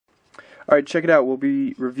Alright, check it out. We'll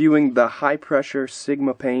be reviewing the high pressure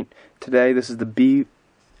Sigma paint today. This is the B,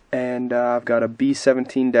 and I've got a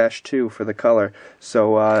B17-2 for the color.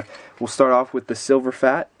 So we'll start off with the Silver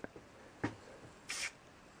Fat.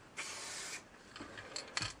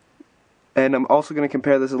 And I'm also going to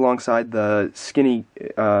compare this alongside the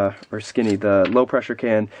the low pressure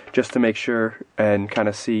can, just to make sure and kind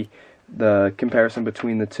of see the comparison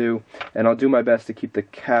between the two. And I'll do my best to keep the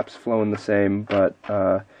caps flowing the same, but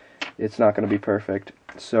it's not going to be perfect.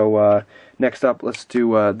 So next up, let's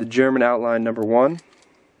do the German outline number 1.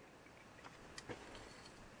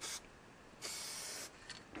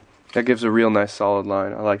 That gives a real nice solid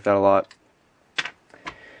line. I like that a lot.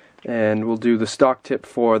 And we'll do the stock tip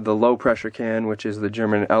for the low pressure can, which is the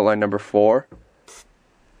German outline number 4.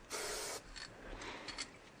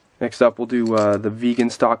 Next up, we'll do the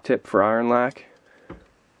vegan stock tip for Ironlak.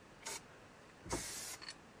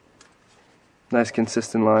 Nice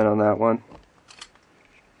consistent line on that one.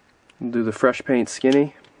 We'll do the fresh paint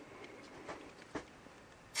skinny.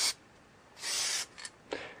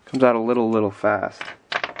 Comes out a little fast.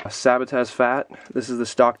 A Sabotaz Fat. This is the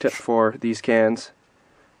stock tip for these cans.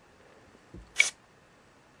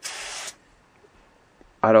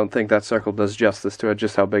 I don't think that circle does justice to it,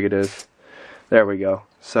 just how big it is. There we go.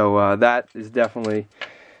 So that is definitely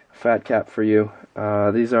a fat cap for you.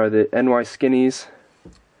 These are the NY Skinnies.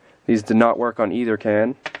 These did not work on either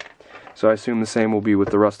can, so I assume the same will be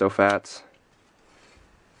with the Rusto Fats.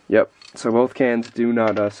 Yep, so both cans do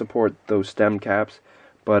not support those stem caps,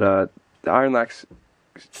 but the Ironlak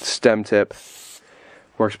Stem Tip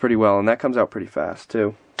works pretty well, and that comes out pretty fast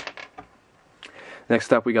too.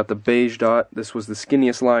 Next up, we got the Beige Dot. This was the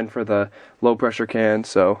skinniest line for the low pressure can,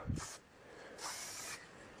 so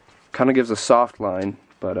kind of gives a soft line,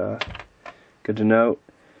 but good to note.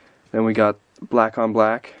 Then we got black on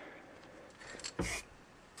black.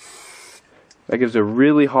 That gives a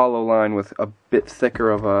really hollow line with a bit thicker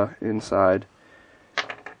of a inside.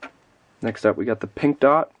 Next up, we got the pink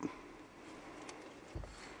dot.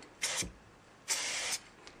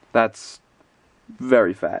 That's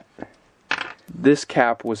very fat. This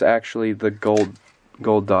cap was actually the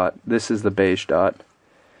gold dot. This is the beige dot.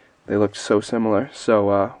 They look so similar.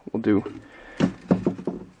 So we'll do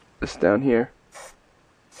this down here.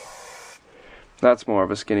 That's more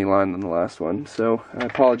of a skinny line than the last one, so I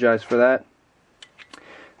apologize for that.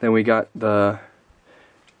 Then we got the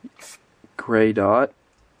gray dot.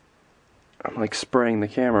 I'm like spraying the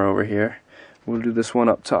camera over here. We'll do this one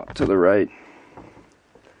up top to the right.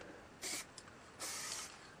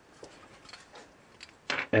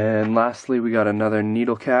 And lastly, we got another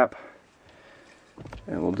needle cap,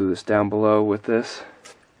 and we'll do this down below with this.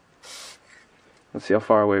 Let's see how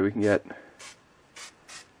far away we can get.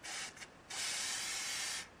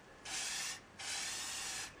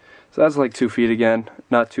 So that's like 2 feet again,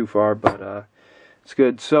 not too far, but it's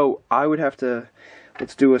good. So I would have to,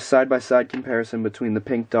 let's do a side-by-side comparison between the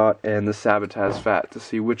pink dot and the Sabotaz Fat to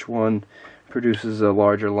see which one produces a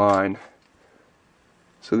larger line.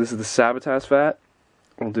 So this is the Sabotaz Fat.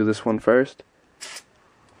 We'll do this one first,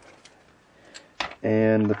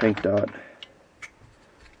 and the pink dot.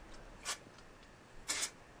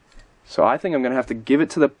 So I think I'm going to have to give it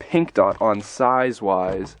to the pink dot on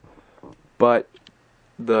size-wise, but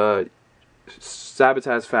the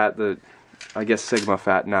Sabotaz Fat, the I guess Sigma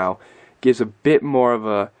Fat now, gives a bit more of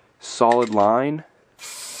a solid line.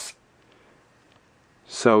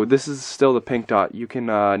 So this is still the pink dot. You can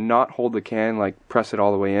not hold the can, like press it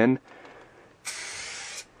all the way in,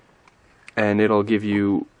 and it'll give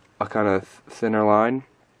you a kind of thinner line,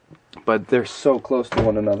 but they're so close to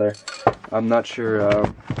one another. I'm not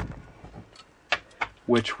sure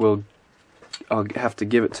which I'll have to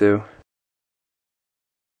give it to.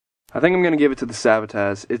 I think I'm going to give it to the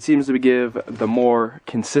Sabotaz. It seems to give the more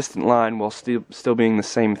consistent line while still being the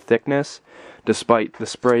same thickness, despite the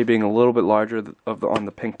spray being a little bit larger on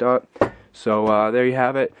the pink dot. So there you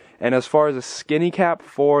have it. And as far as a skinny cap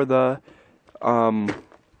for the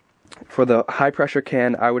high pressure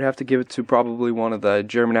can, I would have to give it to probably one of the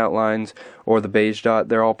German outlines or the Beige Dot.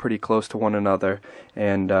 They're all pretty close to one another,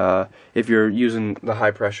 and if you're using the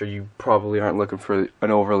high pressure, you probably aren't looking for an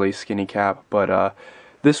overly skinny cap, but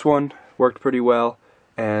this one worked pretty well,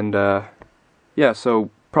 and yeah,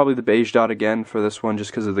 so probably the Beige Dot again for this one,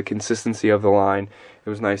 just because of the consistency of the line. It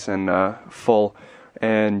was nice and full,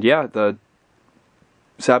 and yeah, the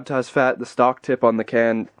Sabotaz Fat, the stock tip on the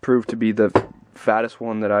can, proved to be the fattest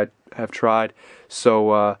one that I have tried.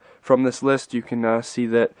 So from this list, you can see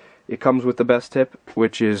that it comes with the best tip,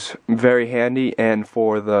 which is very handy, and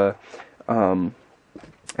for the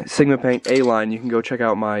Sigma Paint A-line, you can go check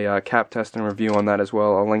out my cap test and review on that as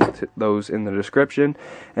well. I'll link to those in the description.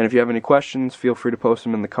 And if you have any questions, feel free to post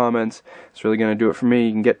them in the comments. It's really going to do it for me.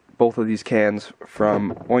 You can get both of these cans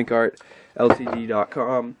from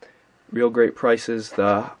oinkartltd.com. Real great prices.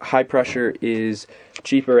 The high pressure is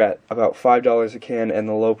cheaper at about $5 a can, and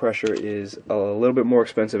the low pressure is a little bit more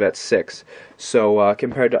expensive at $6. So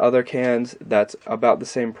compared to other cans, that's about the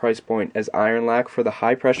same price point as Ironlak for the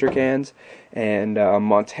high pressure cans, and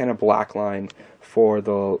Montana Blackline for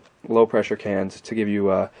the low pressure cans, to give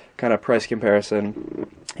you a kind of price comparison.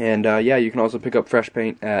 And yeah, you can also pick up fresh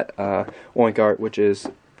paint at Oinkart, which is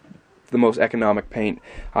the most economic paint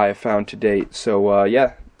I have found to date. So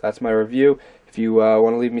yeah, that's my review. If you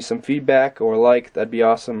want to leave me some feedback or like, that'd be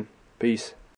awesome. Peace.